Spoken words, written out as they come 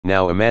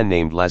Now a man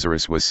named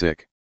Lazarus was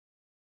sick.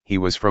 He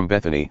was from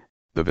Bethany,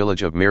 the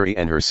village of Mary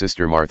and her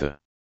sister Martha.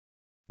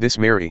 This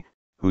Mary,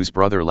 whose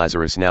brother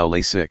Lazarus now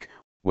lay sick,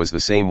 was the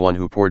same one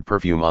who poured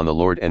perfume on the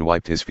Lord and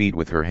wiped his feet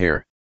with her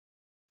hair.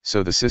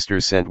 So the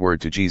sisters sent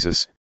word to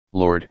Jesus,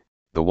 "Lord,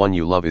 the one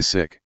you love is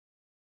sick."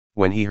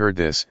 When he heard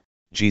this,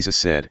 Jesus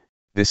said,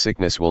 "This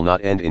sickness will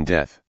not end in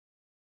death.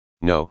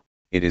 No,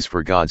 it is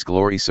for God's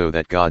glory, so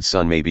that God's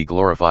Son may be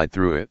glorified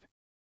through it."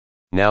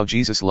 Now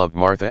Jesus loved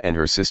Martha and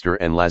her sister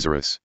and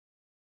Lazarus.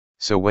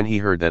 So when he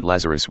heard that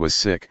Lazarus was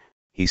sick,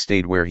 he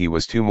stayed where he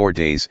was 2 more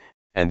days,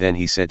 and then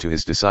he said to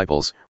his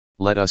disciples,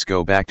 "Let us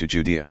go back to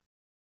Judea."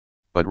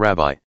 "But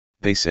Rabbi,"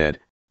 they said,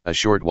 "a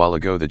short while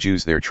ago the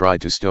Jews there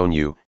tried to stone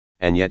you,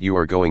 and yet you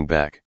are going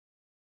back."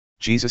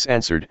 Jesus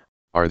answered,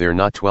 "Are there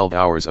not 12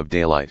 hours of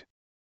daylight?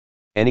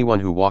 Anyone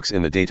who walks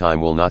in the daytime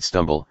will not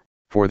stumble,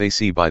 for they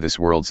see by this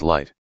world's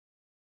light.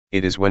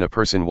 It is when a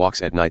person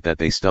walks at night that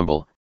they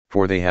stumble,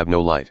 for they have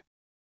no light."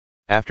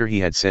 After he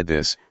had said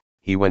this,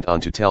 he went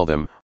on to tell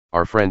them,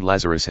 "Our friend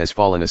Lazarus has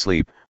fallen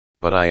asleep,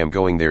 but I am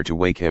going there to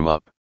wake him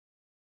up."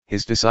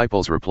 His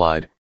disciples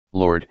replied,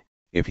 "Lord,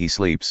 if he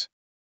sleeps,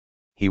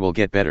 he will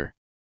get better."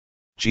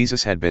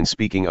 Jesus had been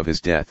speaking of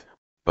his death,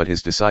 but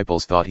his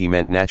disciples thought he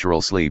meant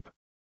natural sleep.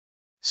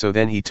 So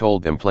then he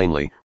told them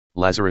plainly,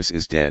 "Lazarus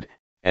is dead,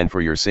 and for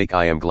your sake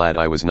I am glad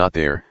I was not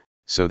there,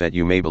 so that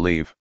you may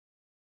believe.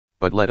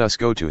 But let us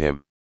go to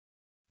him."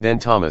 Then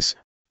Thomas,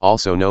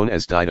 also known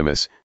as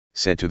Didymus,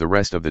 said to the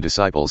rest of the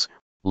disciples,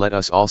 "Let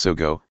us also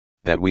go,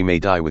 that we may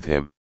die with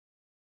him."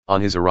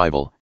 On his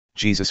arrival,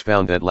 Jesus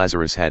found that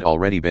Lazarus had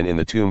already been in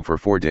the tomb for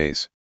 4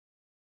 days.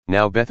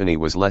 Now Bethany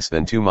was less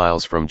than 2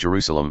 miles from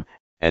Jerusalem,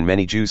 and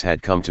many Jews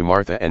had come to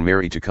Martha and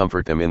Mary to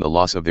comfort them in the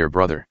loss of their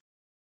brother.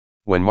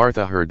 When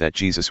Martha heard that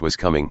Jesus was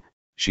coming,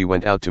 she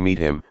went out to meet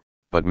him,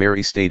 but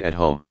Mary stayed at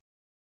home.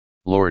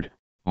 "Lord,"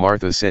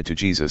 Martha said to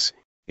Jesus,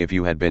 "if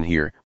you had been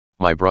here,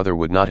 my brother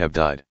would not have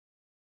died.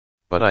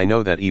 But I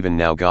know that even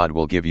now God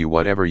will give you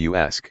whatever you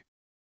ask."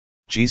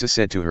 Jesus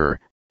said to her,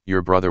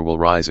 "Your brother will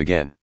rise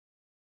again."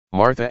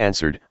 Martha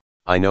answered,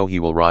 "I know he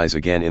will rise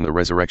again in the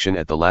resurrection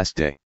at the last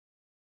day."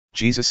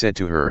 Jesus said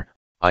to her,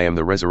 "I am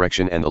the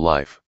resurrection and the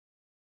life.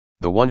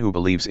 The one who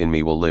believes in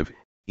me will live,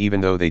 even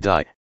though they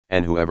die,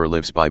 and whoever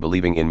lives by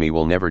believing in me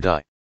will never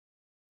die.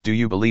 Do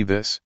you believe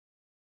this?"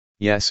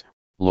 "Yes,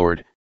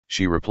 Lord,"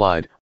 she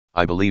replied,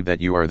 "I believe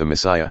that you are the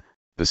Messiah,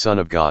 the Son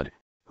of God,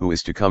 who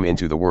is to come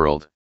into the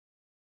world."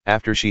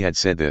 After she had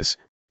said this,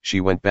 she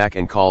went back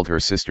and called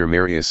her sister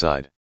Mary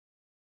aside.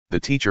 "The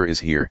teacher is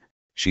here,"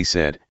 she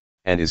said,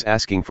 "and is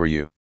asking for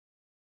you."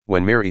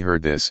 When Mary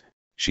heard this,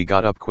 she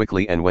got up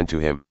quickly and went to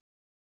him.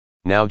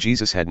 Now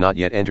Jesus had not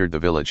yet entered the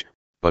village,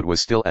 but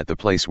was still at the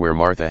place where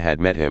Martha had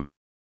met him.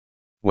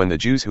 When the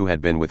Jews who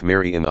had been with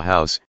Mary in the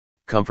house,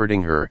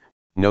 comforting her,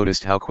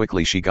 noticed how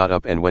quickly she got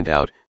up and went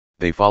out,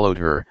 they followed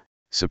her,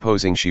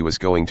 supposing she was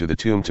going to the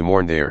tomb to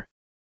mourn there.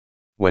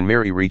 When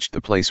Mary reached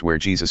the place where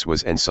Jesus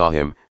was and saw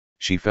him,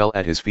 she fell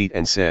at his feet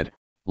and said,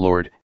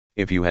 "Lord,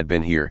 if you had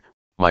been here,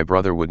 my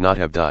brother would not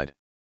have died."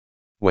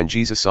 When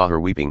Jesus saw her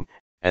weeping,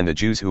 and the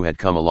Jews who had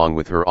come along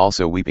with her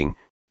also weeping,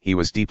 he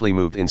was deeply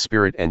moved in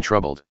spirit and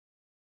troubled.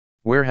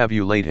 "Where have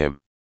you laid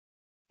him?"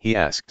 he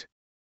asked.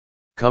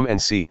 "Come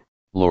and see,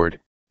 Lord,"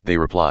 they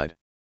replied.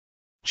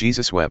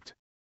 Jesus wept.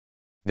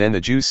 Then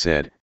the Jews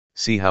said,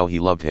 "See how he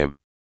loved him."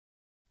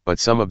 But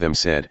some of them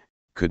said,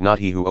 "Could not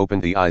he who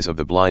opened the eyes of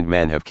the blind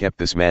man have kept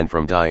this man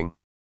from dying?"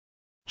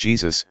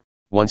 Jesus,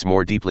 once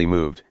more deeply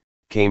moved,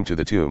 came to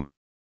the tomb.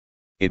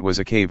 It was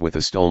a cave with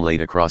a stone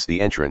laid across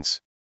the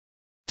entrance.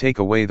 "Take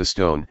away the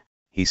stone,"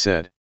 he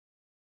said.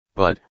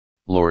 "But,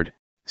 Lord,"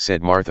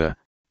 said Martha,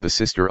 the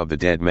sister of the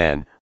dead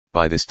man,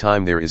 "by this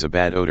time there is a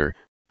bad odor,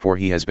 for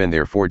he has been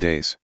there 4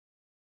 days."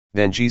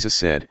 Then Jesus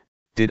said,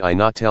 "Did I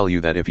not tell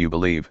you that if you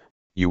believe,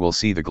 you will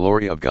see the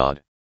glory of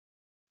God?"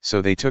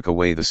 So they took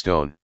away the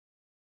stone.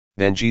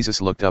 Then Jesus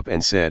looked up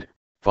and said,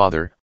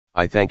 "Father,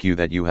 I thank you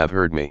that you have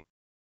heard me.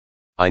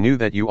 I knew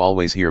that you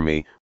always hear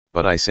me,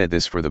 but I said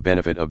this for the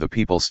benefit of the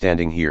people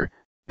standing here,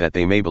 that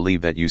they may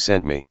believe that you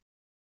sent me."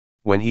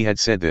 When he had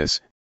said this,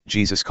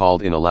 Jesus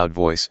called in a loud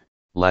voice,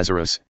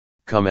 "Lazarus,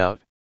 come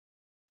out."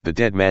 The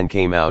dead man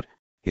came out,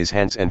 his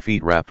hands and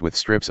feet wrapped with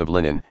strips of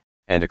linen,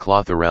 and a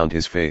cloth around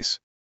his face.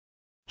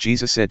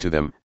 Jesus said to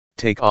them,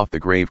 "Take off the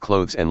grave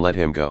clothes and let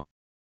him go."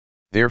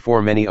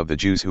 Therefore many of the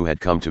Jews who had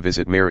come to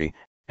visit Mary,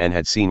 and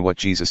had seen what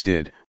Jesus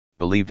did,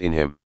 believed in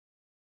him.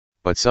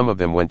 But some of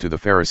them went to the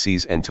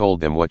Pharisees and told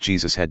them what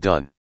Jesus had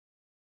done.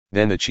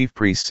 Then the chief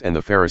priests and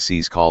the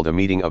Pharisees called a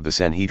meeting of the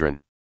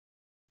Sanhedrin.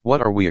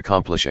 "What are we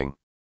accomplishing?"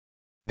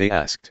 they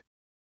asked.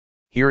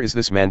 "Here is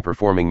this man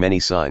performing many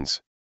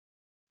signs.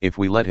 If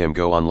we let him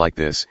go on like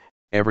this,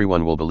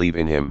 everyone will believe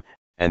in him,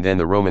 and then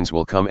the Romans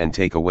will come and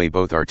take away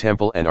both our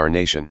temple and our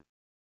nation."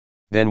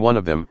 Then one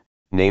of them,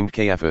 named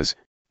Caiaphas,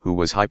 who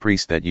was high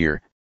priest that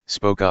year,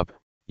 spoke up,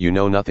 "You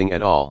know nothing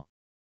at all.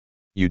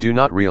 You do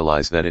not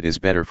realize that it is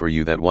better for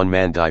you that one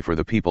man die for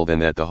the people than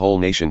that the whole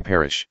nation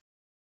perish."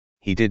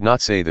 He did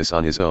not say this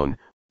on his own,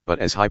 but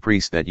as high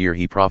priest that year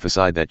he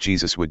prophesied that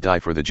Jesus would die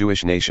for the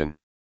Jewish nation.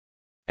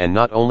 And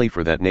not only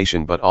for that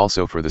nation but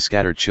also for the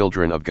scattered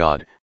children of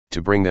God,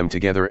 to bring them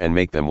together and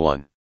make them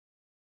one.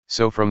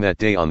 So from that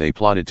day on they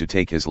plotted to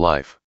take his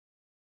life.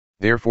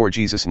 Therefore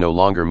Jesus no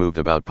longer moved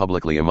about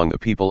publicly among the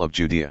people of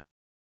Judea.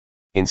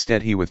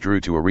 Instead he withdrew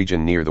to a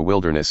region near the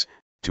wilderness,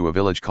 to a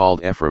village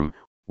called Ephraim,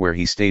 where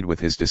he stayed with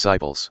his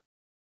disciples.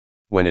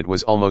 When it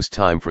was almost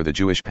time for the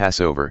Jewish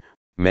Passover,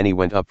 many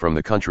went up from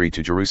the country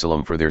to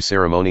Jerusalem for their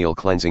ceremonial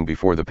cleansing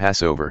before the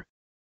Passover.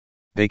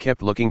 They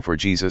kept looking for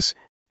Jesus,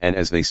 and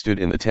as they stood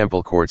in the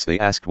temple courts they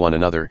asked one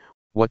another,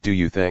 "What do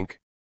you think?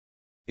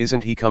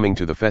 Isn't he coming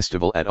to the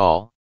festival at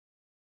all?"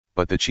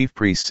 But the chief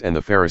priests and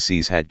the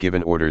Pharisees had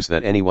given orders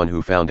that anyone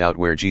who found out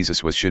where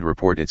Jesus was should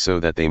report it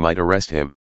so that they might arrest him.